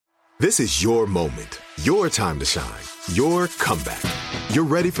This is your moment, your time to shine, your comeback. You're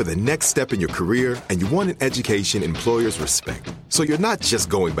ready for the next step in your career, and you want an education employers respect. So you're not just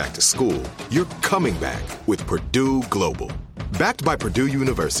going back to school, you're coming back with Purdue Global. Backed by Purdue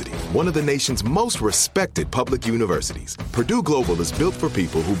University, one of the nation's most respected public universities, Purdue Global is built for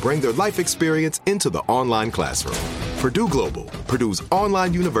people who bring their life experience into the online classroom. Purdue Global, Purdue's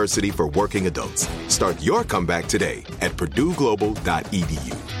online university for working adults. Start your comeback today at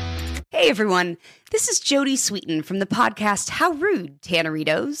purdueglobal.edu. Hey everyone, this is Jodie Sweetin from the podcast How Rude,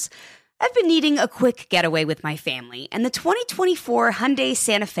 Tanneritos. I've been needing a quick getaway with my family, and the 2024 Hyundai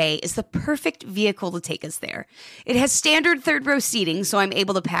Santa Fe is the perfect vehicle to take us there. It has standard third-row seating, so I'm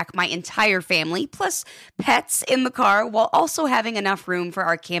able to pack my entire family, plus pets, in the car, while also having enough room for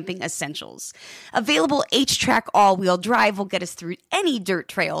our camping essentials. Available H-Track all-wheel drive will get us through any dirt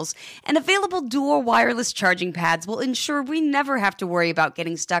trails, and available dual wireless charging pads will ensure we never have to worry about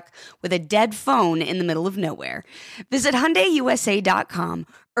getting stuck with a dead phone in the middle of nowhere. Visit HyundaiUSA.com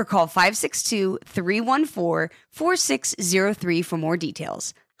or call 562-314-4603 for more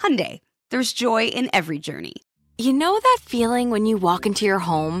details. Hyundai, there's joy in every journey. You know that feeling when you walk into your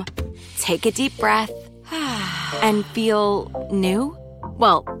home, take a deep breath, and feel new?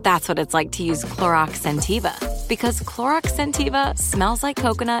 Well, that's what it's like to use Clorox Scentiva. Because Clorox Scentiva smells like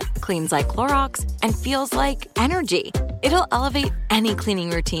coconut, cleans like Clorox, and feels like energy. It'll elevate any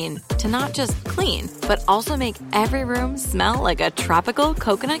cleaning routine to not just clean, but also make every room smell like a tropical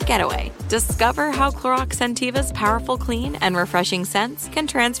coconut getaway. Discover how Clorox Scentiva's powerful clean and refreshing scents can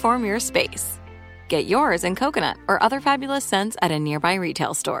transform your space. Get yours in coconut or other fabulous scents at a nearby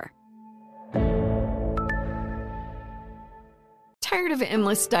retail store. Tired of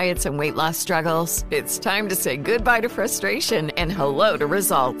endless diets and weight loss struggles? It's time to say goodbye to frustration and hello to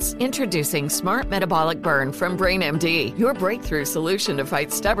results. Introducing Smart Metabolic Burn from BrainMD, your breakthrough solution to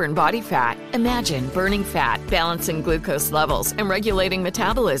fight stubborn body fat. Imagine burning fat, balancing glucose levels, and regulating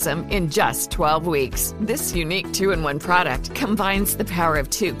metabolism in just 12 weeks. This unique 2-in-1 product combines the power of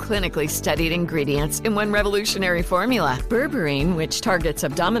 2 clinically studied ingredients in one revolutionary formula. Berberine, which targets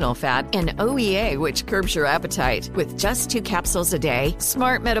abdominal fat, and OEA, which curbs your appetite. With just 2 capsules a day,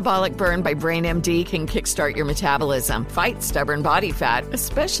 Smart Metabolic Burn by BrainMD can kickstart your metabolism, fight stubborn body fat,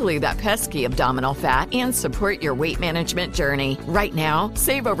 especially that pesky abdominal fat, and support your weight management journey. Right now,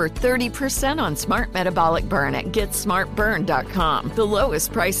 save over 30% on Smart Metabolic Burn at GetSmartBurn.com. The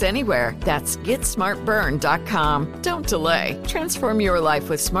lowest price anywhere. That's GetSmartBurn.com. Don't delay. Transform your life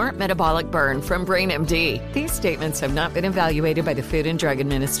with Smart Metabolic Burn from BrainMD. These statements have not been evaluated by the Food and Drug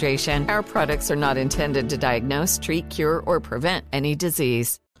Administration. Our products are not intended to diagnose, treat, cure, or prevent any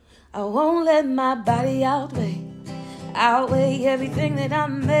disease. I won't let my body outweigh everything that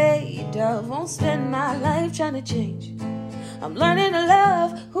I'm made of. Won't spend my life trying to change. I'm learning to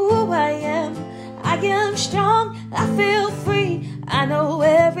love who I am. I am strong, I feel free. I know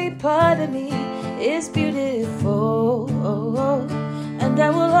every part of me is beautiful, and I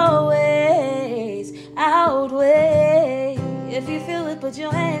will always outweigh. If you feel it, put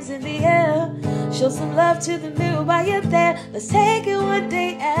your hands in the air. Show some love to the mirror while you're there. Let's take it one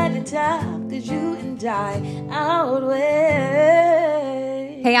day at a time, 'cause you and I outweigh.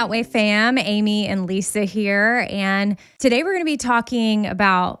 Hey, Outweigh fam, Amy and Lisa here. And today we're going to be talking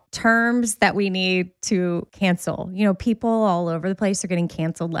about terms that we need to cancel. You know, people all over the place are getting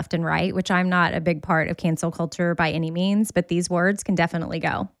canceled left and right, which I'm not a big part of cancel culture by any means, but these words can definitely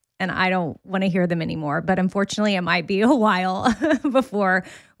go. And I don't want to hear them anymore. But unfortunately, it might be a while before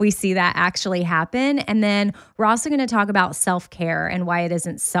we see that actually happen. And then we're also going to talk about self-care and why it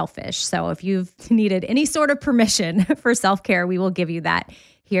isn't selfish. So if you've needed any sort of permission for self-care, we will give you that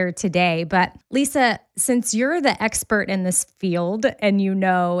here today. But Lisa, since you're the expert in this field and you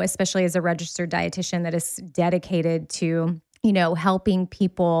know, especially as a registered dietitian that is dedicated to, you know, helping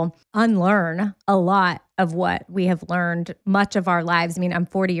people unlearn a lot of what we have learned much of our lives. I mean, I'm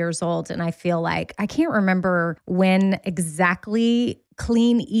 40 years old and I feel like I can't remember when exactly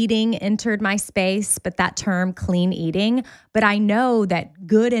clean eating entered my space, but that term clean eating. But I know that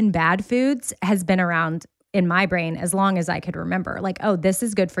good and bad foods has been around in my brain as long as I could remember. Like, oh, this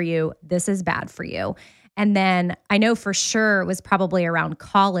is good for you. This is bad for you. And then I know for sure it was probably around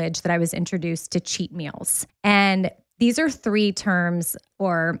college that I was introduced to cheat meals. And these are 3 terms,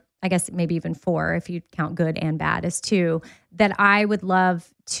 or I guess maybe even 4 if you count good and bad as 2, that I would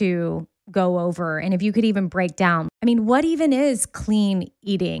love to go over. And if you could even break down, I mean, what even is clean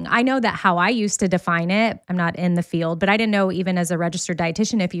eating? I know that how I used to define it, I'm not in the field, but I didn't know even as a registered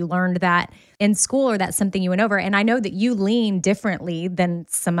dietitian if you learned that in school or that's something you went over. And I know that you lean differently than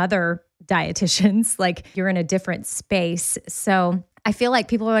some other dietitians, like you're in a different space. So I feel like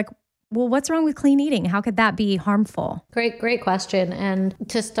people are like, well, what's wrong with clean eating? How could that be harmful? Great question. And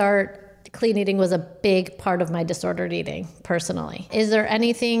to start, clean eating was a big part of my disordered eating personally. Is there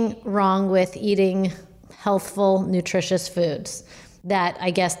anything wrong with eating healthful, nutritious foods that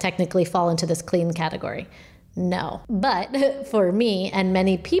I guess technically fall into this clean category? No. But for me and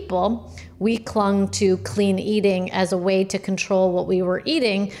many people, we clung to clean eating as a way to control what we were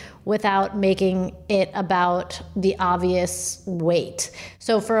eating without making it about the obvious weight.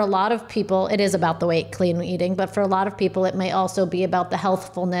 So for a lot of people, it is about the weight, clean eating, but for a lot of people, it may also be about the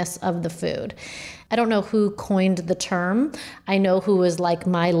healthfulness of the food. I don't know who coined the term. I know who was like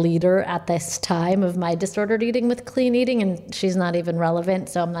my leader at this time of my disordered eating with clean eating, and she's not even relevant,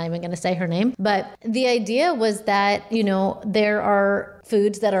 so I'm not even going to say her name. But the idea was that, there are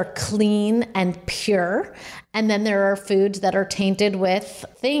foods that are clean and pure, and then there are foods that are tainted with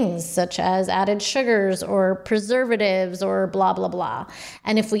things such as added sugars or preservatives or blah, blah, blah.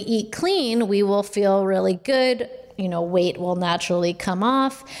 And if we eat clean, we will feel really good. Weight will naturally come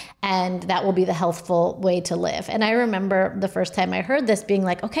off, and that will be the healthful way to live. And I remember the first time I heard this being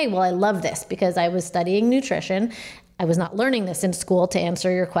like, okay, well, I love this because I was studying nutrition. I was not learning this in school, to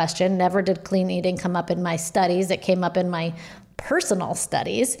answer your question. Never did clean eating come up in my studies. It came up in my personal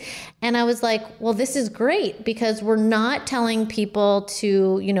studies. And I was like, well, this is great because we're not telling people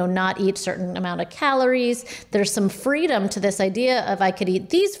to, not eat certain amount of calories. There's some freedom to this idea of I could eat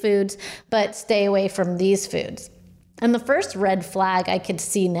these foods, but stay away from these foods. And the first red flag I could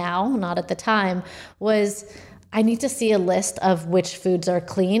see now, not at the time, was I need to see a list of which foods are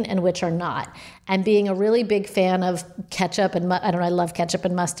clean and which are not. And being a really big fan of ketchup and I love ketchup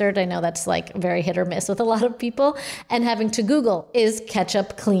and mustard. I know that's like very hit or miss with a lot of people. And having to Google, is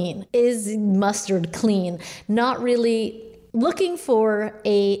ketchup clean? Is mustard clean? Not really looking for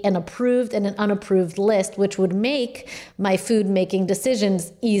an approved and an unapproved list, which would make my food making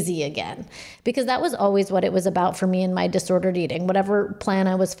decisions easy again. Because that was always what it was about for me in my disordered eating. Whatever plan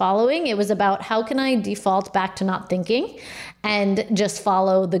I was following, it was about how can I default back to not thinking and just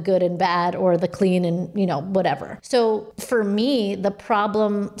follow the good and bad or the clean and, whatever. So for me, the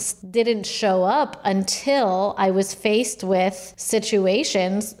problem didn't show up until I was faced with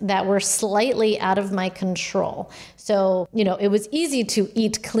situations that were slightly out of my control. So, it was easy to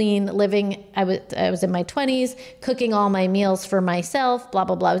eat clean living. I was in my 20s, cooking all my meals for myself, blah,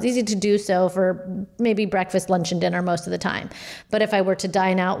 blah, blah. It was easy to do so for maybe breakfast, lunch, and dinner most of the time. But if I were to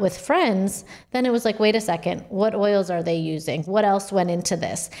dine out with friends, then it was like, wait a second, what oils are they using? What else went into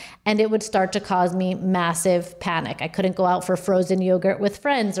this? And it would start to cause me massive panic. I couldn't go out for frozen yogurt with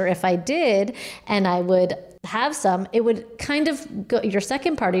friends, or if I did, and I would have some, it would kind of go, your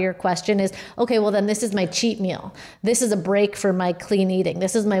second part of your question is, okay, well then this is my cheat meal. This is a break for my clean eating.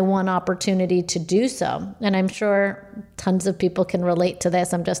 This is my one opportunity to do so. And I'm sure tons of people can relate to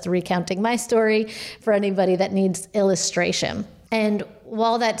this. I'm just recounting my story for anybody that needs illustration. And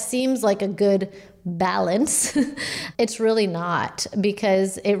while that seems like a good balance, it's really not,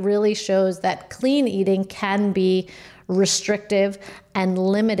 because it really shows that clean eating can be restrictive and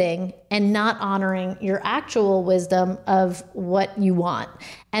limiting and not honoring your actual wisdom of what you want.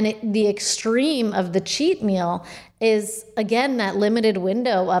 And the extreme of the cheat meal is, again, that limited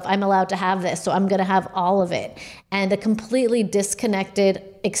window of I'm allowed to have this, so I'm going to have all of it. And a completely disconnected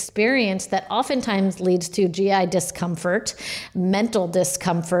experience that oftentimes leads to GI discomfort, mental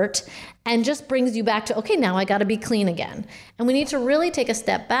discomfort, and just brings you back to, okay, now I got to be clean again. And we need to really take a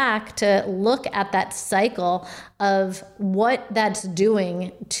step back to look at that cycle of what that's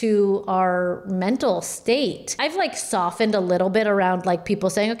doing to our mental state. I've softened a little bit around people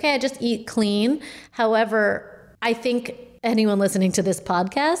saying, okay, I just eat clean. However, I think anyone listening to this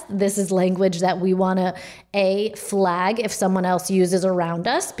podcast, this is language that we want to flag if someone else uses around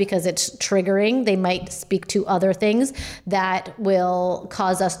us because it's triggering. They might speak to other things that will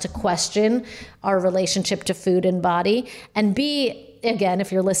cause us to question our relationship to food and body. And B, again,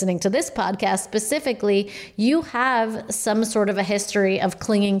 if you're listening to this podcast specifically, you have some sort of a history of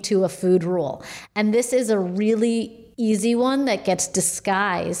clinging to a food rule. And this is a really easy one that gets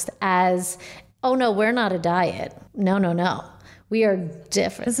disguised as, oh no, we're not a diet. No. We are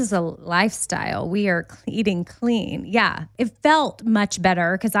different. This is a lifestyle. We are eating clean. Yeah. It felt much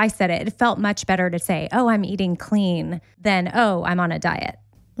better because I said it. It felt much better to say, oh, I'm eating clean than, oh, I'm on a diet.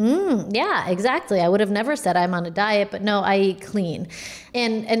 Yeah, exactly. I would have never said I'm on a diet, but no, I eat clean.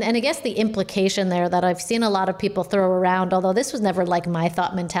 And I guess the implication there that I've seen a lot of people throw around, although this was never my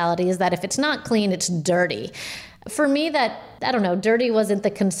thought mentality, is that if it's not clean, it's dirty. For me, dirty wasn't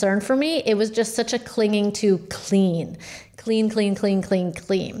the concern for me. It was just such a clinging to clean.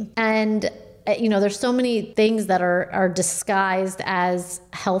 And there's so many things that are disguised as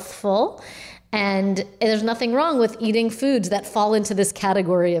healthful. And there's nothing wrong with eating foods that fall into this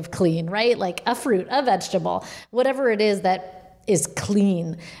category of clean, right? Like a fruit, a vegetable, whatever it is that is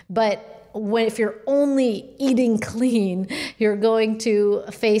clean. But if you're only eating clean, you're going to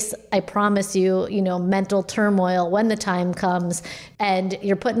face, I promise you, mental turmoil when the time comes, and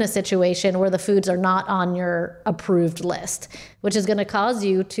you're put in a situation where the foods are not on your approved list, which is going to cause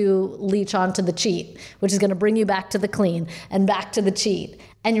you to leech onto the cheat, which is going to bring you back to the clean and back to the cheat.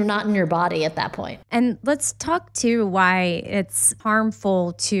 And you're not in your body at that point. And let's talk too why it's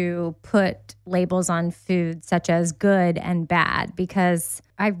harmful to put labels on food such as good and bad, because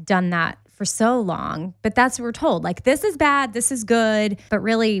I've done that for so long. But that's what we're told. Like, this is bad, this is good. But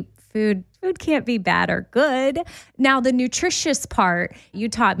really, food can't be bad or good. Now, the nutritious part, you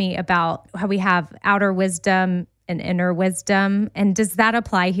taught me about how we have outer wisdom and inner wisdom. And does that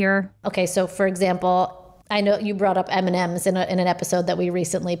apply here? Okay, so for example, I know you brought up M&Ms in an episode that we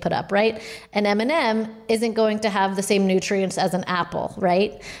recently put up, right? An M&M isn't going to have the same nutrients as an apple,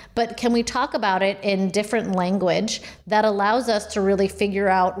 right? But can we talk about it in different language that allows us to really figure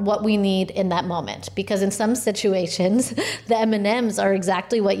out what we need in that moment? Because in some situations, the M&Ms are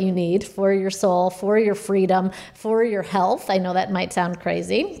exactly what you need for your soul, for your freedom, for your health. I know that might sound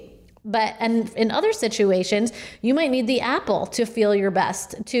crazy. And in other situations, you might need the apple to feel your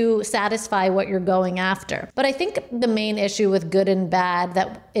best, to satisfy what you're going after. But I think the main issue with good and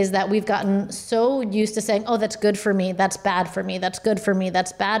bad is that we've gotten so used to saying, oh, that's good for me, that's bad for me, that's good for me,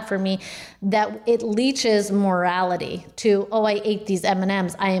 that's bad for me, that it leaches morality to, oh, I ate these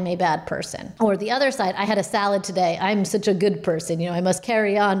M&Ms, I am a bad person. Or the other side, I had a salad today, I'm such a good person, I must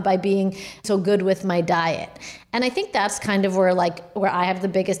carry on by being so good with my diet. And I think that's kind of where I have the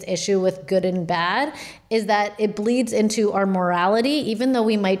biggest issue with good and bad, is that it bleeds into our morality. Even though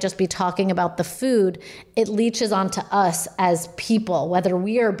we might just be talking about the food, it leaches onto us as people, whether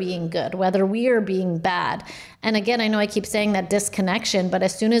we are being good, whether we are being bad. And again, I know I keep saying that disconnection, but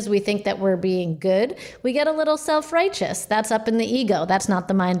as soon as we think that we're being good, we get a little self-righteous. That's up in the ego. That's not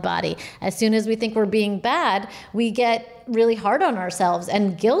the mind body. As soon as we think we're being bad, we get really hard on ourselves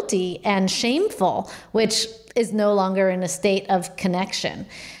and guilty and shameful, which is no longer in a state of connection.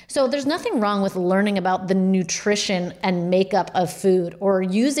 So there's nothing wrong with learning about the nutrition and makeup of food or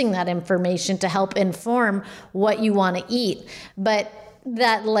using that information to help inform what you want to eat. But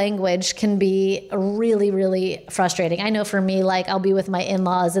that language can be really, really frustrating. I know for me, I'll be with my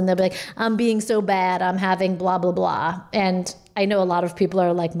in-laws and they'll be like, I'm being so bad, I'm having blah, blah, blah. And I know a lot of people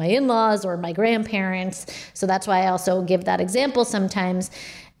are like my in-laws or my grandparents. So that's why I also give that example sometimes,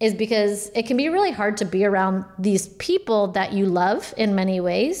 is because it can be really hard to be around these people that you love in many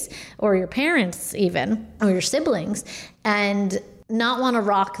ways, or your parents even, or your siblings, and not want to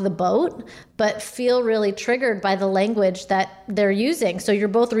rock the boat, but feel really triggered by the language that they're using. So you're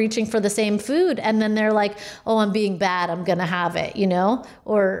both reaching for the same food, and then they're like, oh, I'm being bad, I'm going to have it,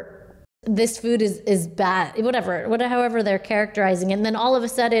 or this food is bad, however they're characterizing it. And then all of a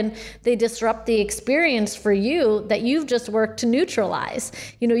sudden they disrupt the experience for you that you've just worked to neutralize.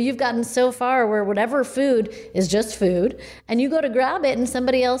 You've gotten so far where whatever food is just food, and you go to grab it and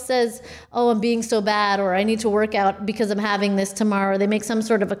somebody else says, oh, I'm being so bad, or I need to work out because I'm having this tomorrow. They make some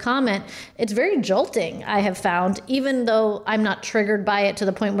sort of a comment. It's very jolting, I have found, even though I'm not triggered by it to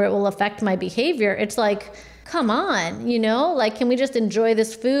the point where it will affect my behavior. It's like, come on, can we just enjoy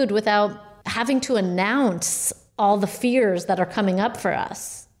this food without having to announce all the fears that are coming up for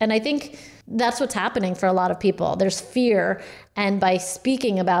us? And I think that's what's happening for a lot of people. There's fear, and by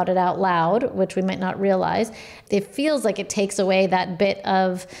speaking about it out loud, which we might not realize, it feels like it takes away that bit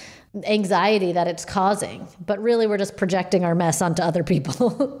of anxiety that it's causing. But really, we're just projecting our mess onto other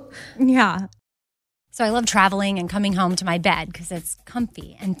people. Yeah. So I love traveling and coming home to my bed because it's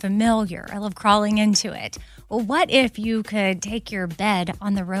comfy and familiar. I love crawling into it. Well, what if you could take your bed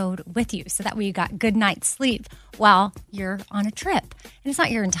on the road with you so that way you got good night's sleep while you're on a trip? And it's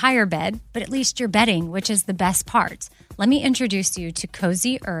not your entire bed, but at least your bedding, which is the best part. Let me introduce you to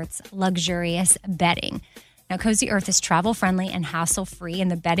Cozy Earth's luxurious bedding. Now, Cozy Earth is travel-friendly and hassle-free,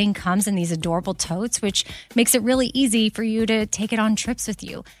 and the bedding comes in these adorable totes, which makes it really easy for you to take it on trips with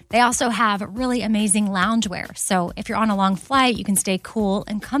you. They also have really amazing loungewear, so if you're on a long flight, you can stay cool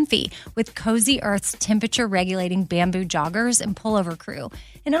and comfy with Cozy Earth's temperature-regulating bamboo joggers and pullover crew.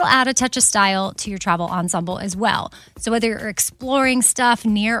 and it'll add a touch of style to your travel ensemble as well. So whether you're exploring stuff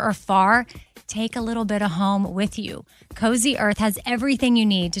near or far, take a little bit of home with you. Cozy Earth has everything you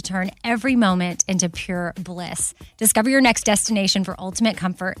need to turn every moment into pure bliss. Discover your next destination for ultimate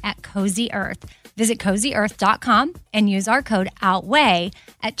comfort at Cozy Earth. Visit CozyEarth.com and use our code OUTWEIGH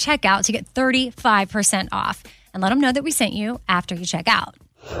at checkout to get 35% off. And let them know that we sent you after you check out.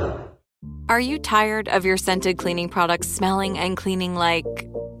 Are you tired of your scented cleaning products smelling and cleaning like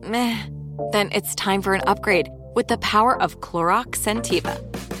meh? Then it's time for an upgrade with the power of Clorox Scentiva.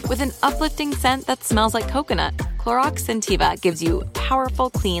 With an uplifting scent that smells like coconut, Clorox Scentiva gives you powerful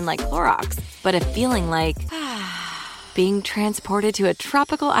clean like Clorox, but a feeling like being transported to a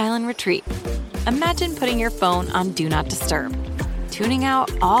tropical island retreat. Imagine putting your phone on Do Not Disturb, tuning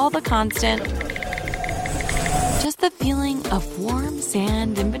out all the constant, just the feeling of warm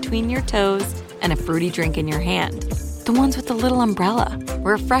sand in between your toes and a fruity drink in your hand. The ones with the little umbrella.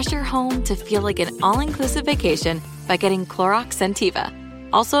 Refresh your home to feel like an all-inclusive vacation by getting Clorox Scentiva.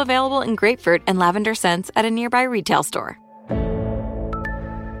 Also available in grapefruit and lavender scents at a nearby retail store.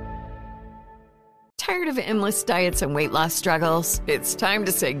 Tired of endless diets and weight loss struggles? It's time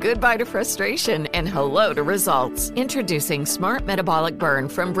to say goodbye to frustration and hello to results. Introducing Smart Metabolic Burn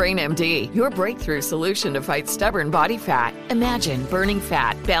from BrainMD, your breakthrough solution to fight stubborn body fat. Imagine burning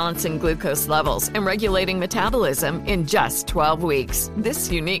fat, balancing glucose levels, and regulating metabolism in just 12 weeks.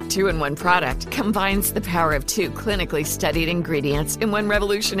 This unique 2-in-1 product combines the power of 2 clinically studied ingredients in one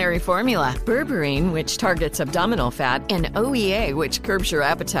revolutionary formula. Berberine, which targets abdominal fat, and OEA, which curbs your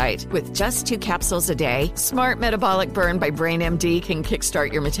appetite. With just 2 capsules a day, Smart Metabolic Burn by BrainMD can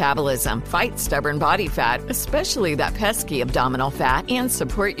kickstart your metabolism, fight stubborn body fat, especially that pesky abdominal fat, and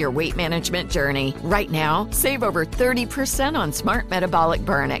support your weight management journey. Right now, save over 30% on Smart Metabolic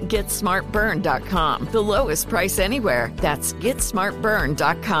Burn at GetSmartBurn.com. The lowest price anywhere. That's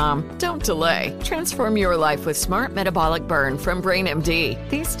GetSmartBurn.com. Don't delay. Transform your life with Smart Metabolic Burn from BrainMD.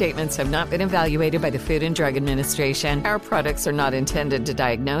 These statements have not been evaluated by the Food and Drug Administration. Our products are not intended to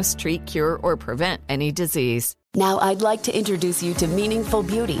diagnose, treat, cure, or prevent any disease. Now I'd like to introduce you to Meaningful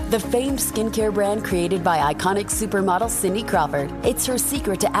Beauty, the famed skincare brand created by iconic supermodel Cindy Crawford. It's her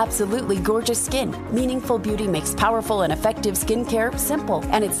secret to absolutely gorgeous skin. Meaningful Beauty makes powerful and effective skincare simple,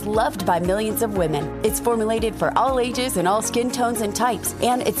 and it's loved by millions of women. It's formulated for all ages and all skin tones and types,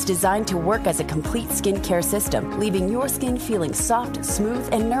 and it's designed to work as a complete skincare system, leaving your skin feeling soft, smooth,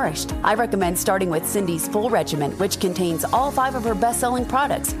 and nourished. I recommend starting with Cindy's full regimen, which contains all 5 of her best-selling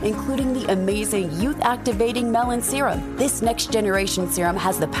products, including the amazing youth-activating Melon Serum. This next generation serum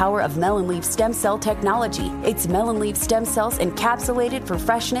has the power of melon leaf stem cell technology. It's melon leaf stem cells encapsulated for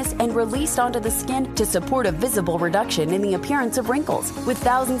freshness and released onto the skin to support a visible reduction in the appearance of wrinkles. With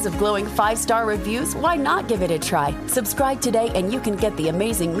thousands of glowing 5-star reviews, why not give it a try? Subscribe today and you can get the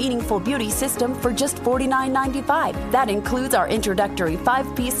amazing Meaningful Beauty system for just $49.95. That includes our introductory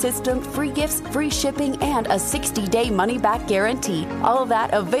 5-piece system, free gifts, free shipping, and a 60-day money-back guarantee. All of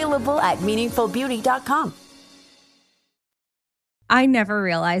that available at meaningfulbeauty.com. I never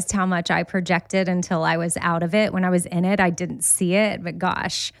realized how much I projected until I was out of it. When I was in it, I didn't see it, but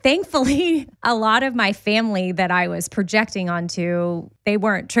gosh, thankfully, a lot of my family that I was projecting onto, they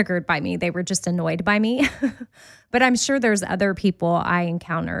weren't triggered by me. They were just annoyed by me. But I'm sure there's other people I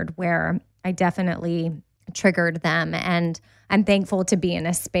encountered where I definitely triggered them. And I'm thankful to be in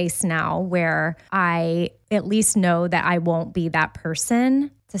a space now where I at least know that I won't be that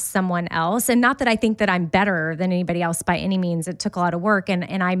person to someone else. And not that I think that I'm better than anybody else by any means. It took a lot of work and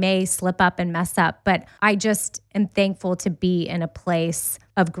I may slip up and mess up, but I just am thankful to be in a place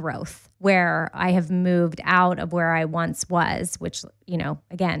of growth where I have moved out of where I once was, which, you know,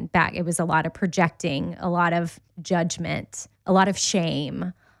 again, back, it was a lot of projecting, a lot of judgment, a lot of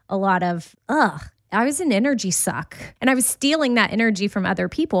shame, a lot of, I was an energy suck. And I was stealing that energy from other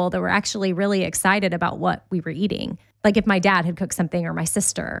people that were actually really excited about what we were eating. Like if my dad had cooked something or my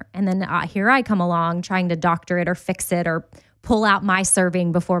sister, and then here I come along trying to doctor it or fix it or pull out my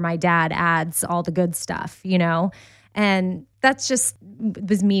serving before my dad adds all the good stuff, you know? And that's just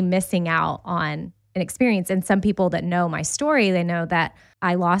was me missing out on an experience. And some people that know my story, they know that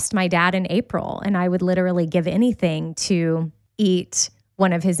I lost my dad in April and I would literally give anything to eat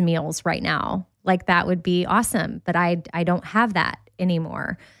one of his meals right now. Like that would be awesome, but I don't have that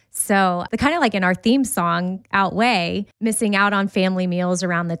anymore. So the kind of like in our theme song, Outweigh, missing out on family meals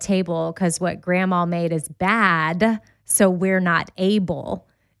around the table because what grandma made is bad, so we're not able,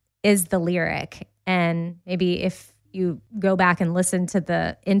 is the lyric. And maybe if you go back and listen to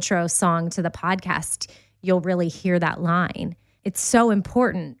the intro song to the podcast, you'll really hear that line. It's so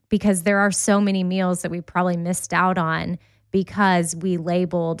important because there are so many meals that we probably missed out on because we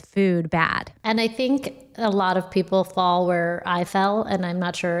labeled food bad. And I think a lot of people fall where I fell, and I'm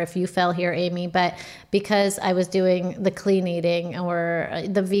not sure if you fell here, Amy, but because I was doing the clean eating or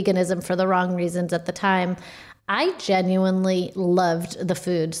the veganism for the wrong reasons at the time, I genuinely loved the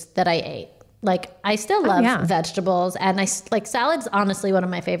foods that I ate. Like, I still love vegetables, and salad's honestly one of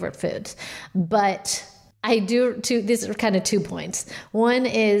my favorite foods, but I do these are kind of 2 points. One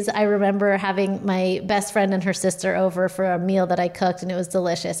is I remember having my best friend and her sister over for a meal that I cooked, and it was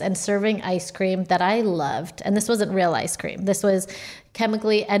delicious, and serving ice cream that I loved. And this wasn't real ice cream. This was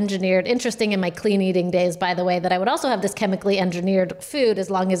chemically engineered. Interesting in my clean eating days, by the way, that I would also have this chemically engineered food as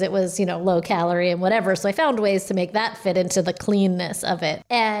long as it was, low calorie and whatever. So I found ways to make that fit into the cleanness of it.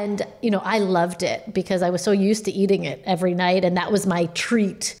 And, I loved it because I was so used to eating it every night, and that was my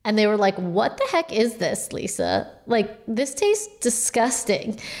treat. And they were like, "What the heck is this, Lisa? Like, this tastes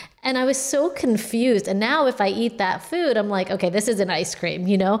disgusting." And I was so confused. And now if I eat that food, I'm like, okay, this isn't ice cream,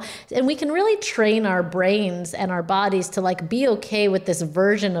 And we can really train our brains and our bodies to be okay with this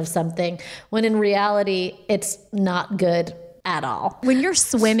version of something when in reality, it's not good at all. When you're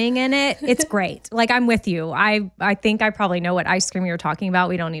swimming in it, it's great. I'm with you. I think I probably know what ice cream you're talking about.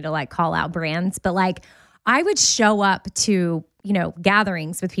 We don't need to call out brands, but I would show up to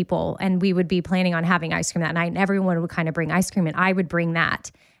gatherings with people, and we would be planning on having ice cream that night, and everyone would kind of bring ice cream, and I would bring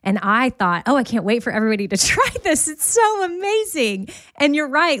that. And I thought, oh, I can't wait for everybody to try this. It's so amazing. And you're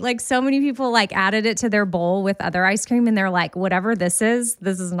right. So many people added it to their bowl with other ice cream, and they're like, whatever this is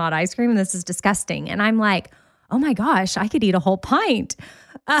not ice cream. This is disgusting. And I'm like, oh my gosh, I could eat a whole pint.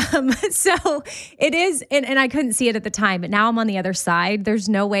 So it is, and I couldn't see it at the time, but now I'm on the other side. There's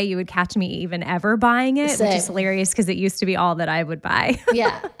no way you would catch me even ever buying it, which is hilarious because it used to be all that I would buy.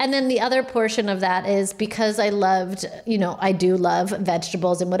 Yeah. And then the other portion of that is because I loved, I do love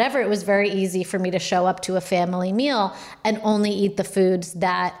vegetables and whatever, it was very easy for me to show up to a family meal and only eat the foods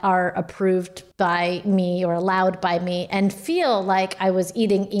that are approved by me or allowed by me and feel like I was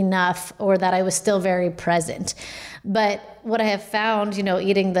eating enough or that I was still very present. But what I have found,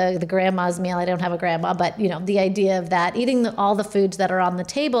 eating the grandma's meal, I don't have a grandma, but, the idea of that, eating all the foods that are on the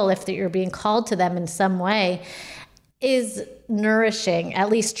table, if you're being called to them in some way, is nourishing, at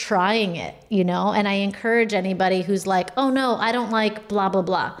least trying it, and I encourage anybody who's like, oh no, I don't like blah, blah,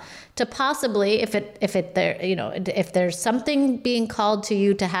 blah, to possibly, if there's something being called to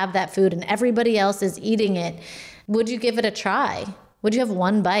you to have that food and everybody else is eating it, would you give it a try? Would you have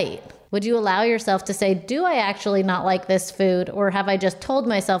one bite? Would you allow yourself to say, do I actually not like this food? Or have I just told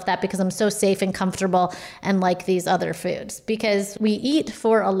myself that because I'm so safe and comfortable and like these other foods? Because we eat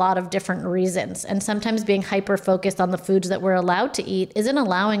for a lot of different reasons. And sometimes being hyper-focused on the foods that we're allowed to eat isn't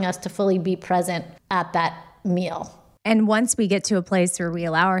allowing us to fully be present at that meal. And once we get to a place where we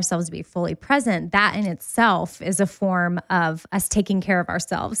allow ourselves to be fully present, that in itself is a form of us taking care of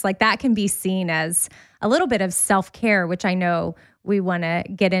ourselves. That can be seen as a little bit of self-care, which I know we want to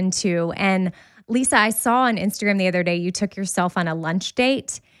get into. And Lisa, I saw on Instagram the other day, you took yourself on a lunch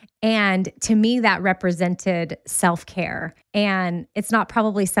date. And to me, that represented self-care. And it's not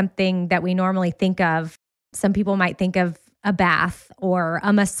probably something that we normally think of. Some people might think of a bath or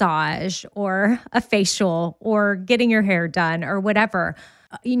a massage or a facial or getting your hair done or whatever.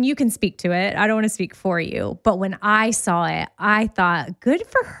 And you can speak to it. I don't want to speak for you. But when I saw it, I thought, good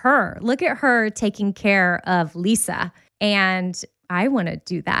for her. Look at her taking care of Lisa. And I want to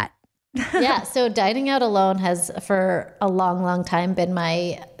do that. Yeah. So dining out alone has for a long, long time been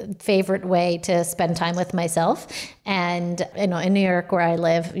my favorite way to spend time with myself. And, in New York where I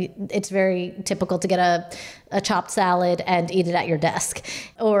live, it's very typical to get a chopped salad and eat it at your desk.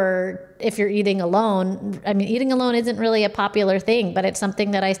 Or if you're eating alone, eating alone isn't really a popular thing, but it's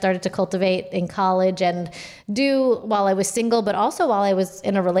something that I started to cultivate in college and do while I was single, but also while I was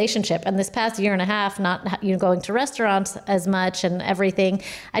in a relationship. And this past year and a half, not going to restaurants as much and everything,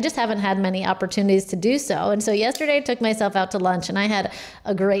 I just haven't had many opportunities to do so. And so yesterday I took myself out to lunch and I had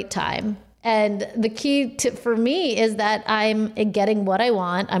a great time. And the key for me is that I'm getting what I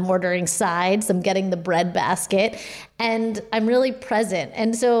want. I'm ordering sides. I'm getting the bread basket and I'm really present.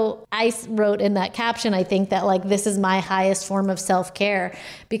 And so I wrote in that caption, I think that this is my highest form of self-care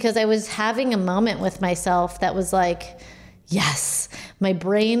because I was having a moment with myself that was yes, my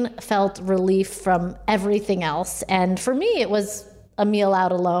brain felt relief from everything else. And for me, it was a meal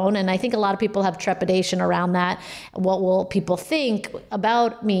out alone. And I think a lot of people have trepidation around that. What will people think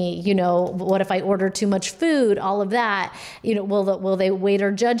about me? What if I order too much food? All of that, will the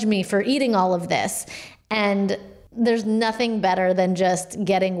waiter judge me for eating all of this? And There's nothing better than just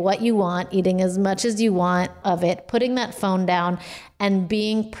getting what you want, eating as much as you want of it, putting that phone down and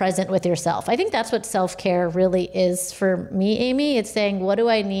being present with yourself. I think that's what self-care really is for me, Amy. It's saying, what do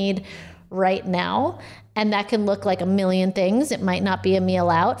I need right now? And that can look like a million things. It might not be a meal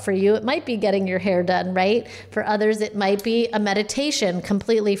out. For you, it might be getting your hair done, right? For others, it might be a meditation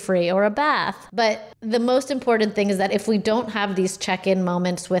completely free or a bath. But the most important thing is that if we don't have these check-in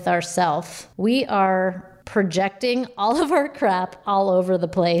moments with ourselves, we are projecting all of our crap all over the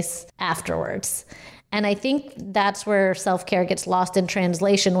place afterwards. And I think that's where self-care gets lost in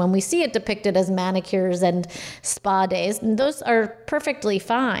translation when we see it depicted as manicures and spa days. And those are perfectly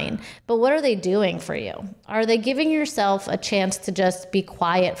fine. But what are they doing for you? Are they giving yourself a chance to just be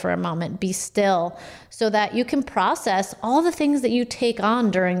quiet for a moment, be still, so that you can process all the things that you take on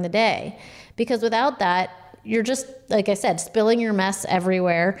during the day? Because without that, you're just, like I said, spilling your mess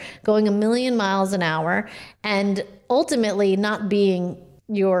everywhere, going a million miles an hour, and ultimately not being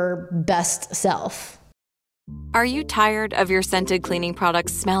your best self. Are you tired of your scented cleaning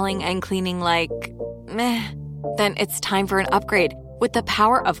products smelling and cleaning like meh? Then it's time for an upgrade with the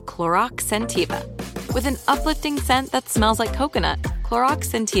power of Clorox Scentiva. With an uplifting scent that smells like coconut, Clorox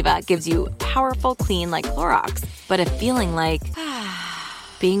Scentiva gives you powerful clean like Clorox, but a feeling like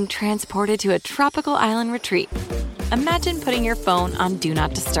being transported to a tropical island retreat. Imagine putting your phone on Do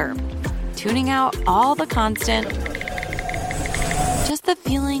Not Disturb, tuning out all the constant, just the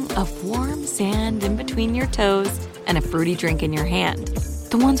feeling of warm sand in between your toes and a fruity drink in your hand.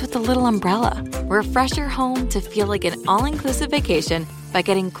 The ones with the little umbrella. Refresh your home to feel like an all-inclusive vacation by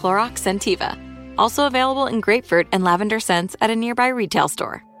getting Clorox Scentiva. Also available in grapefruit and lavender scents at a nearby retail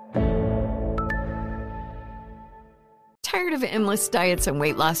store. Tired of endless diets and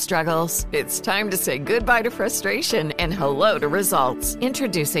weight loss struggles? It's time to say goodbye to frustration and hello to results.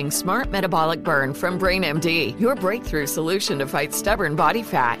 Introducing Smart Metabolic Burn from BrainMD, your breakthrough solution to fight stubborn body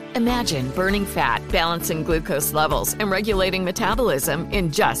fat. Imagine burning fat, balancing glucose levels, and regulating metabolism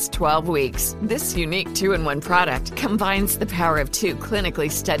in just 12 weeks. This unique 2-in-1 product combines the power of 2 clinically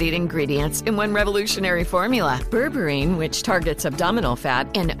studied ingredients in one revolutionary formula. Berberine, which targets abdominal fat,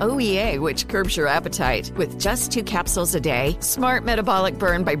 and OEA, which curbs your appetite. With just 2 capsules a day, Smart Metabolic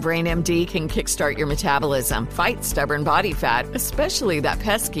Burn by BrainMD can kickstart your metabolism, fight stubborn body fat, especially that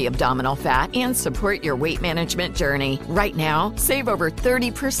pesky abdominal fat, and support your weight management journey. Right now, save over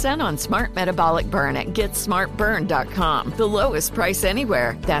 30% on Smart Metabolic Burn at GetSmartBurn.com. The lowest price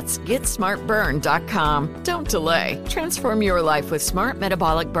anywhere. That's GetSmartBurn.com. Don't delay. Transform your life with Smart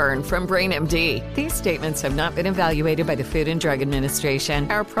Metabolic Burn from BrainMD. These statements have not been evaluated by the Food and Drug Administration.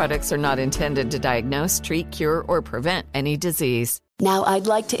 Our products are not intended to diagnose, treat, cure, or prevent any disease. Now I'd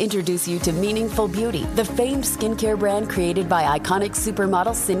like to introduce you to Meaningful Beauty, the famed skincare brand created by iconic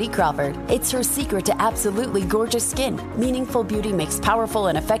supermodel Cindy Crawford. It's her secret to absolutely gorgeous skin. Meaningful Beauty makes powerful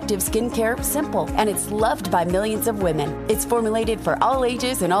and effective skincare simple, and it's loved by millions of women. It's formulated for all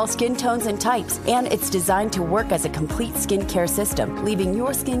ages and all skin tones and types, and it's designed to work as a complete skincare system, leaving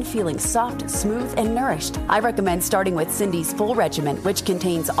your skin feeling soft, smooth, and nourished. I recommend starting with Cindy's full regimen, which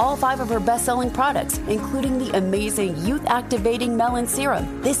contains all 5 of her best-selling products, including the amazing youth-activating Melon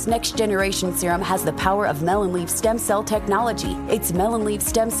Serum. This next-generation serum has the power of melon leaf stem cell technology. It's melon leaf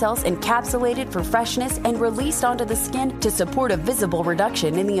stem cells encapsulated for freshness and released onto the skin to support a visible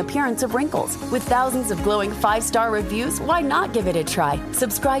reduction in the appearance of wrinkles. With thousands of glowing 5-star reviews, why not give it a try?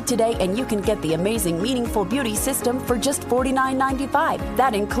 Subscribe today and you can get the amazing Meaningful Beauty system for just $49.95.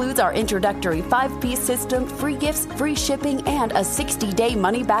 That includes our introductory 5-piece system, free gifts, free shipping, and a 60-day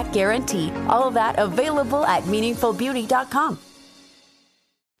money-back guarantee. All of that available at meaningfulbeauty.com.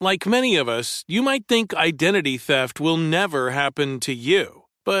 Like many of us, you might think identity theft will never happen to you.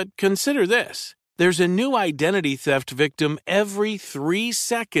 But consider this. There's a new identity theft victim every 3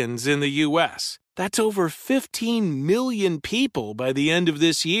 seconds in the U.S. That's over 15 million people by the end of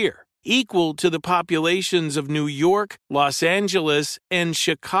this year, equal to the populations of New York, Los Angeles, and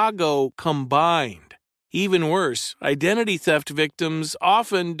Chicago combined. Even worse, identity theft victims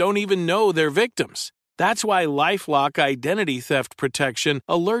often don't even know they're victims. That's why LifeLock Identity Theft Protection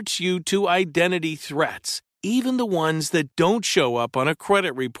alerts you to identity threats, even the ones that don't show up on a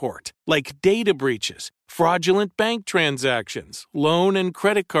credit report, like data breaches, fraudulent bank transactions, loan and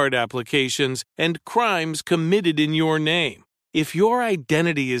credit card applications, and crimes committed in your name. If your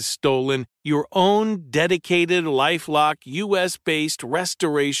identity is stolen, your own dedicated LifeLock U.S.-based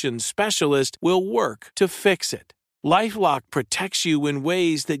restoration specialist will work to fix it. LifeLock protects you in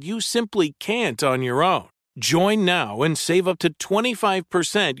ways that you simply can't on your own. Join now and save up to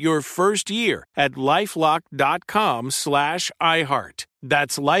 25% your first year at LifeLock.com/iHeart.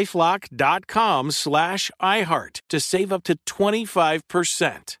 That's LifeLock.com/iHeart to save up to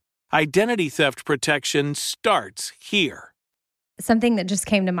 25%. Identity theft protection starts here. Something that just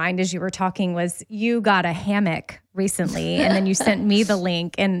came to mind as you were talking was you got a hammock recently and then you sent me the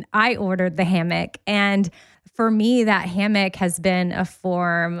link and I ordered the hammock. And for me, that hammock has been a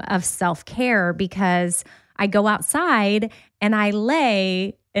form of self-care because I go outside and I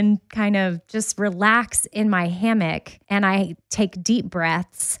lay and kind of just relax in my hammock and I take deep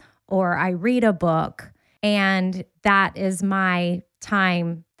breaths or I read a book, and that is my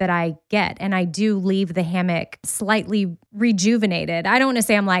time that I get. And I do leave the hammock slightly rejuvenated. I don't want to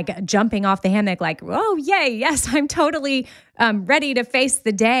say I'm like jumping off the hammock like, oh, yay, yes, I'm totally ready to face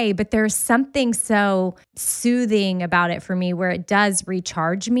the day. But there's something so soothing about it for me where it does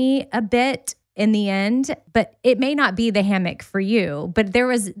recharge me a bit in the end. But it may not be the hammock for you. But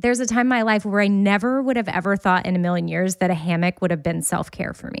there's a time in my life where I never would have ever thought in a million years that a hammock would have been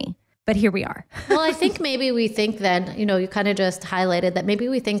self-care for me. But here we are. Well, I think maybe we think that, you kind of just highlighted that maybe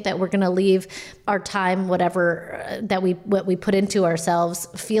we think that we're going to leave our time, whatever what we put into ourselves,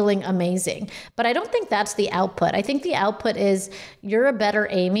 feeling amazing. But I don't think that's the output. I think the output is you're a better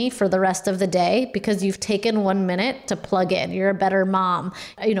Amy for the rest of the day because you've taken 1 minute to plug in. You're a better mom.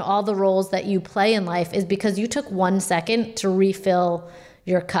 All the roles that you play in life is because you took 1 second to refill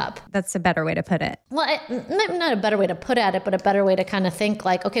your cup. That's a better way to put it. Well, not a better way to put at it, but a better way to kind of think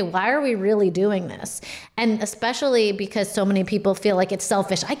like, okay, why are we really doing this? And especially because so many people feel like it's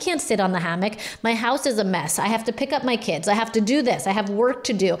selfish. I can't sit on the hammock. My house is a mess. I have to pick up my kids. I have to do this. I have work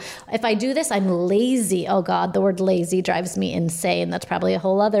to do. If I do this, I'm lazy. Oh God, the word lazy drives me insane. That's probably a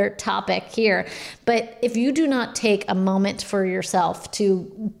whole other topic here. But if you do not take a moment for yourself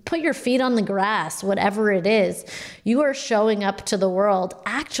to put your feet on the grass, whatever it is, you are showing up to the world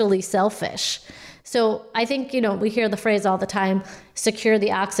actually selfish. So I think, we hear the phrase all the time, secure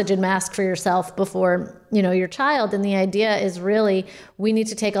the oxygen mask for yourself before, your child. And the idea is really, we need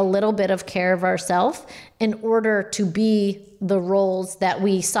to take a little bit of care of ourselves in order to be the roles that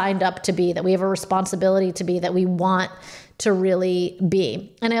we signed up to be, that we have a responsibility to be, that we want to really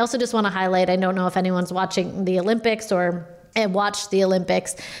be. And I also just want to highlight, I don't know if anyone's watching the Olympics and watched the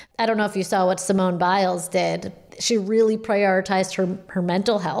Olympics. I don't know if you saw what Simone Biles did. She really prioritized her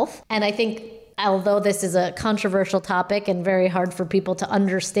mental health. And I think although this is a controversial topic and very hard for people to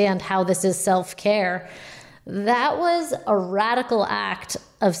understand how this is self-care, that was a radical act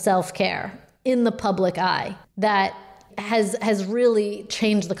of self-care in the public eye that has really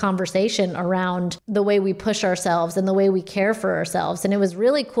changed the conversation around the way we push ourselves and the way we care for ourselves. And it was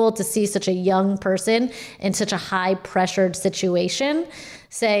really cool to see such a young person in such a high pressured situation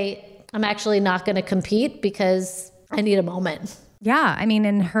say, I'm actually not going to compete because I need a moment. Yeah. I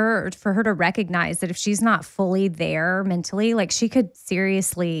mean, for her to recognize that if she's not fully there mentally, like she could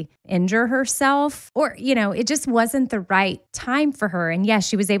seriously injure herself or, it just wasn't the right time for her. And yes,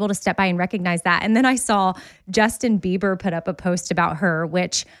 she was able to step by and recognize that. And then I saw Justin Bieber put up a post about her,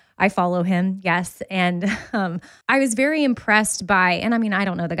 which I follow him. Yes. And I was very impressed by, and I mean, I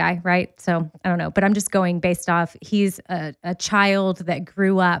don't know the guy, right? So I don't know, but I'm just going based off, he's a child that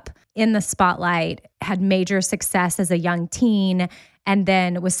grew up in the spotlight, had major success as a young teen, and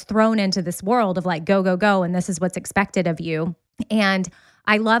then was thrown into this world of like, go, go, go. And this is what's expected of you. And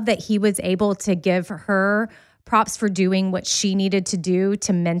I love that he was able to give her props for doing what she needed to do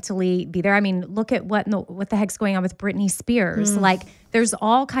to mentally be there. I mean, look at what the heck's going on with Britney Spears. Like, there's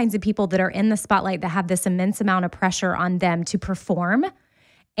all kinds of people that are in the spotlight that have this immense amount of pressure on them to perform.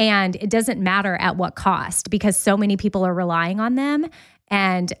 And it doesn't matter at what cost because so many people are relying on them.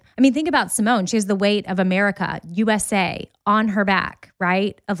 And I mean, think about Simone. She has the weight of America, USA on her back,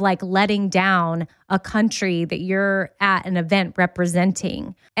 right? Of like letting down a country that you're at an event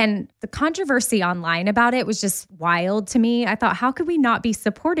representing. And the controversy online about it was just wild to me. I thought, how could we not be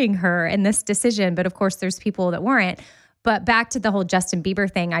supporting her in this decision? But of course, there's people that weren't. But back to the whole Justin Bieber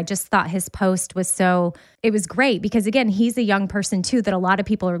thing, I just thought his post was it was great because again, he's a young person too that a lot of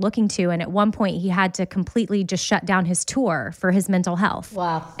people are looking to. And at one point he had to completely just shut down his tour for his mental health.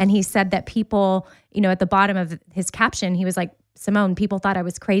 Wow. And he said that people, at the bottom of his caption, he was like, Simone, people thought I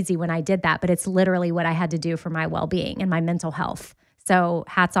was crazy when I did that, but it's literally what I had to do for my well-being and my mental health. So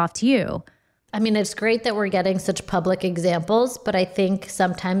hats off to you. I mean, it's great that we're getting such public examples, but I think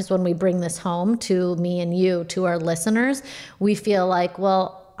sometimes when we bring this home to me and you, to our listeners, we feel like,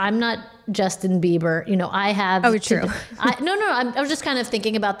 well, I'm not Justin Bieber. I have... Oh, true. I was just kind of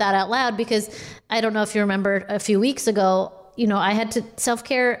thinking about that out loud because I don't know if you remember a few weeks ago,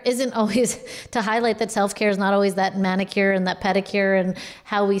 self-care isn't always to highlight that self-care is not always that manicure and that pedicure and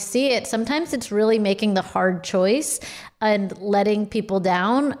how we see it. Sometimes it's really making the hard choice and letting people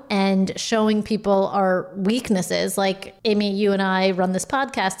down and showing people our weaknesses. Like Amy, you and I run this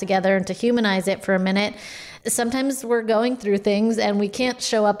podcast together, and to humanize it for a minute, sometimes we're going through things and we can't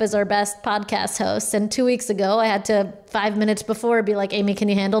show up as our best podcast hosts. And 2 weeks ago, I had to 5 minutes before be like, Amy, can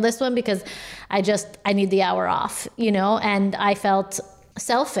you handle this one? Because I need the hour off, and I felt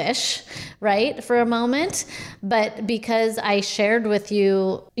selfish, right, for a moment. But because I shared with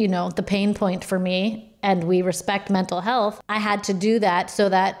you, the pain point for me, and we respect mental health, I had to do that so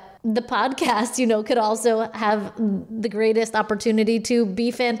that the podcast, could also have the greatest opportunity to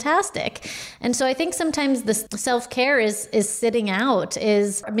be fantastic. And so I think sometimes the self-care is sitting out,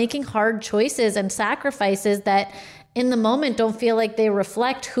 is making hard choices and sacrifices that in the moment don't feel like they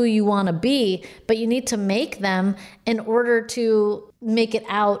reflect who you want to be, but you need to make them in order to make it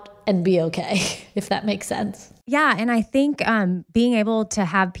out and be okay, if that makes sense. Yeah. And I think being able to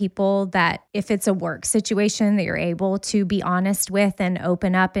have people that, if it's a work situation, that you're able to be honest with and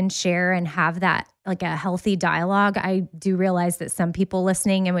open up and share and have that like a healthy dialogue. I do realize that some people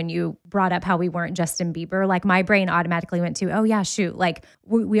listening, and when you brought up how we weren't Justin Bieber, like my brain automatically went to, oh yeah, shoot. Like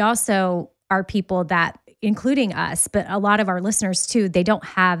we also are people that, including us, but a lot of our listeners too, they don't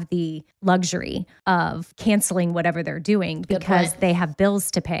have the luxury of canceling whatever they're doing because they have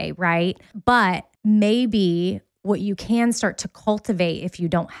bills to pay, right? But maybe what you can start to cultivate, if you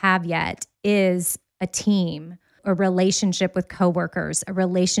don't have yet, is a team, a relationship with coworkers, a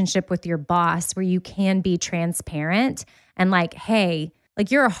relationship with your boss where you can be transparent and like, hey,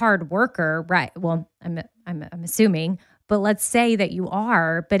 like you're a hard worker, right? Well, I'm assuming, but let's say that you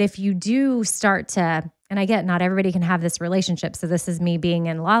are. But if you do start to, and I get not everybody can have this relationship, so this is me being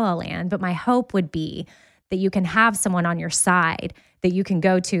in la la land, but my hope would be that you can have someone on your side that you can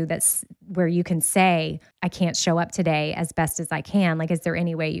go to that's where you can say, I can't show up today as best as I can. Like, is there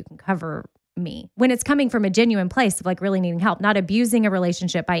any way you can cover me? When it's coming from a genuine place of like really needing help, not abusing a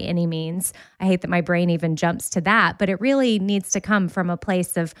relationship by any means. I hate that my brain even jumps to that, but it really needs to come from a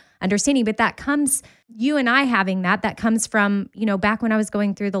place of understanding. But that comes, you and I having that comes from, back when I was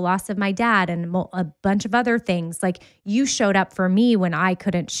going through the loss of my dad and a bunch of other things, like you showed up for me when I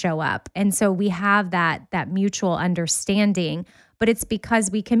couldn't show up. And so we have that mutual understanding, but it's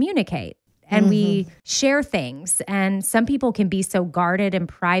because we communicate and we share things. And some people can be so guarded and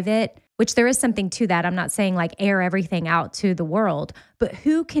private, which there is something to that. I'm not saying like air everything out to the world, but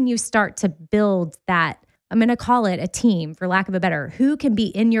who can you start to build that? I'm going to call it a team, for lack of a better. Who can be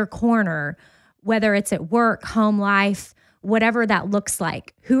in your corner, whether it's at work, home life, whatever that looks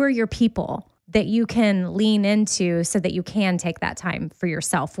like? Who are your people that you can lean into so that you can take that time for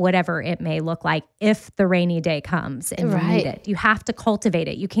yourself, whatever it may look like, if the rainy day comes and you need it? You have to cultivate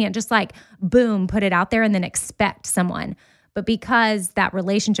it. You can't just like, boom, put it out there and then expect someone. But because that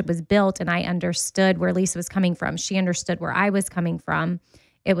relationship was built and I understood where Lisa was coming from, she understood where I was coming from,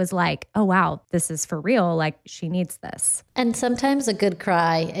 it was like, oh, wow, this is for real. Like, she needs this. And sometimes a good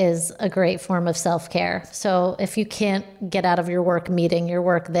cry is a great form of self-care. So if you can't get out of your work meeting, your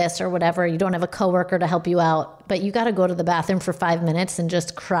work this or whatever, you don't have a coworker to help you out, but you got to go to the bathroom for 5 minutes and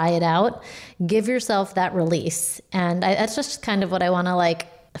just cry it out, give yourself that release. And that's just kind of what I want to like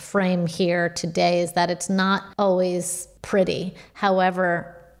frame here today, is that it's not always pretty.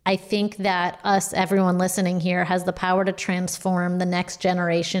 However, I think that everyone listening here, has the power to transform the next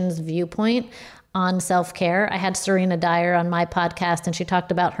generation's viewpoint on self-care. I had Serena Dyer on my podcast, and she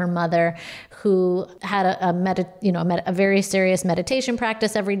talked about her mother who had a very serious meditation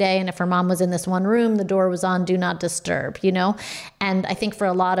practice every day. And if her mom was in this one room, the door was on, do not disturb, And I think for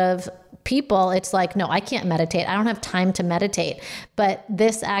a lot of people, it's like, no, I can't meditate. I don't have time to meditate. But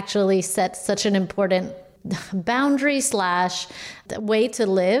this actually sets such an important boundary / way to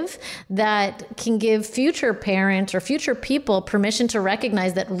live that can give future parents or future people permission to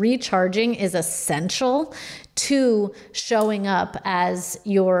recognize that recharging is essential to showing up as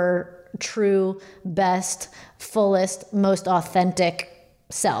your true, best, fullest, most authentic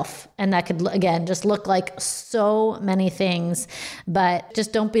self. And that could, again, just look like so many things, but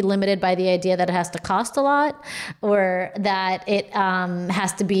just don't be limited by the idea that it has to cost a lot or that it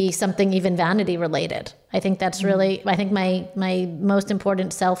has to be something even vanity related. I think that's really, I think my most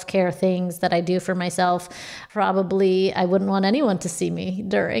important self-care things that I do for myself, probably I wouldn't want anyone to see me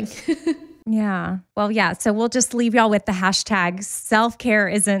during. Yeah. Well, yeah. So we'll just leave y'all with the hashtag self-care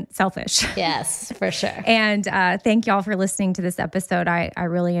isn't selfish. Yes, for sure. And thank y'all for listening to this episode. I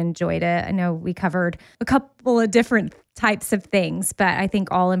really enjoyed it. I know we covered a couple of different types of things, but I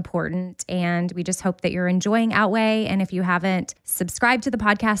think all important. And we just hope that you're enjoying Outweigh. And if you haven't subscribed to the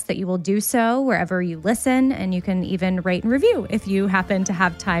podcast, that you will do so wherever you listen. And you can even rate and review if you happen to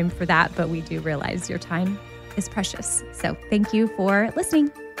have time for that. But we do realize your time is precious. So thank you for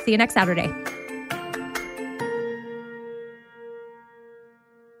listening. See you next Saturday.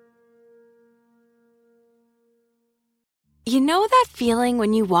 You know that feeling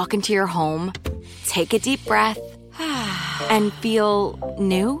when you walk into your home, take a deep breath, and feel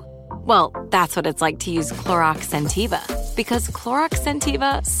new? Well, that's what it's like to use Clorox Scentiva. Because Clorox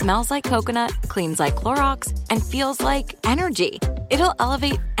Scentiva smells like coconut, cleans like Clorox, and feels like energy. It'll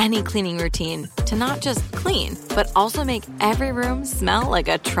elevate any cleaning routine to not just clean, but also make every room smell like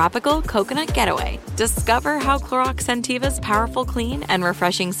a tropical coconut getaway. Discover how Clorox Scentiva's powerful clean and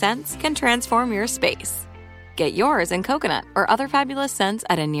refreshing scents can transform your space. Get yours in coconut or other fabulous scents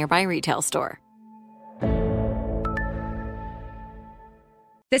at a nearby retail store.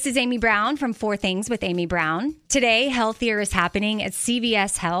 This is Amy Brown from 4 Things with Amy Brown. Today, healthier is happening at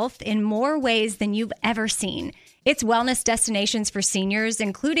CVS Health in more ways than you've ever seen. It's wellness destinations for seniors,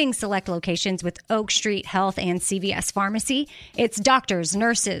 including select locations with Oak Street Health and CVS Pharmacy. It's doctors,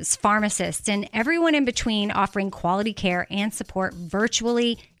 nurses, pharmacists, and everyone in between offering quality care and support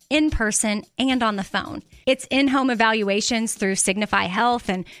virtually, in person, and on the phone. It's in-home evaluations through Signify Health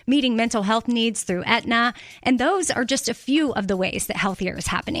and meeting mental health needs through Aetna. And those are just a few of the ways that healthier is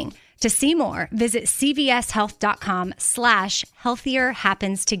happening. To see more, visit cvshealth.com/healthier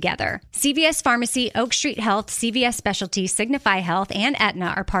happens together. CVS Pharmacy, Oak Street Health, CVS Specialty, Signify Health, and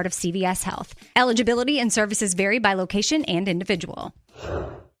Aetna are part of CVS Health. Eligibility and services vary by location and individual.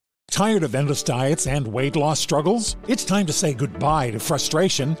 Tired of endless diets and weight loss struggles? It's time to say goodbye to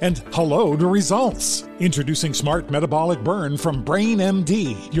frustration and hello to results. Introducing Smart Metabolic Burn from Brain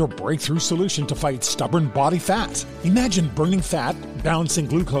MD, your breakthrough solution to fight stubborn body fat. Imagine burning fat, balancing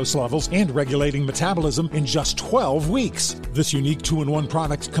glucose levels, and regulating metabolism in just 12 weeks. This unique 2-in-1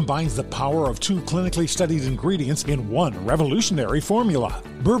 product combines the power of 2 clinically studied ingredients in one revolutionary formula.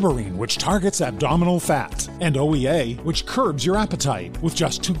 Berberine, which targets abdominal fat, and OEA, which curbs your appetite. With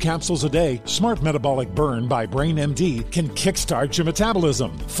just 2 capsules a day, Smart Metabolic Burn by Brain MD can kickstart your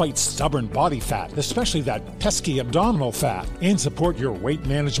metabolism, fight stubborn body fat, especially that pesky abdominal fat, and support your weight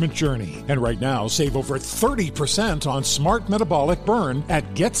management journey. And right now, save over 30% on Smart Metabolic Burn at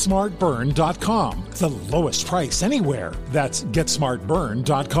GetSmartBurn.com. The lowest price anywhere. That's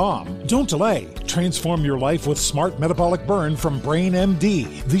GetSmartBurn.com. Don't delay. Transform your life with Smart Metabolic Burn from Brain MD.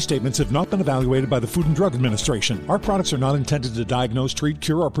 These statements have not been evaluated by the Food and Drug Administration. Our products are not intended to diagnose, treat,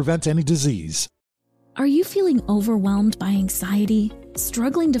 cure, or prevent any disease. Are you feeling overwhelmed by anxiety,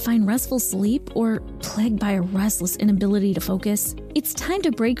 struggling to find restful sleep, or plagued by a restless inability to focus? It's time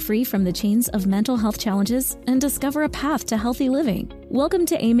to break free from the chains of mental health challenges and discover a path to healthy living. Welcome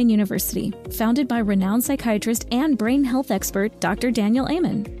to Amen University, founded by renowned psychiatrist and brain health expert Dr. Daniel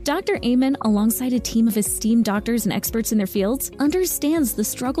Amen. Dr. Amen, alongside a team of esteemed doctors and experts in their fields, understands the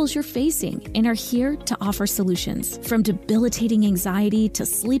struggles you're facing and are here to offer solutions. From debilitating anxiety to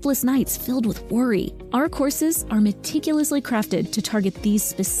sleepless nights filled with worry, our courses are meticulously crafted to target these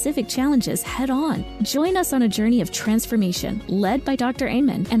specific challenges head-on. Join us on a journey of transformation led by Dr.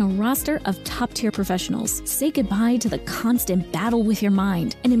 Amen and a roster of top-tier professionals. Say goodbye to the constant battle with your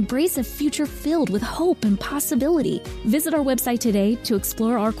mind and embrace a future filled with hope and possibility. Visit our website today to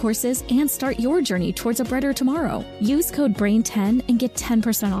explore our courses and start your journey towards a brighter tomorrow. Use code BRAIN10 and get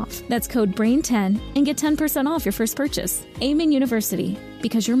 10% off. That's code BRAIN10 and get 10% off your first purchase. Amen University,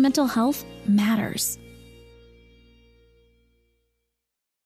 because your mental health matters.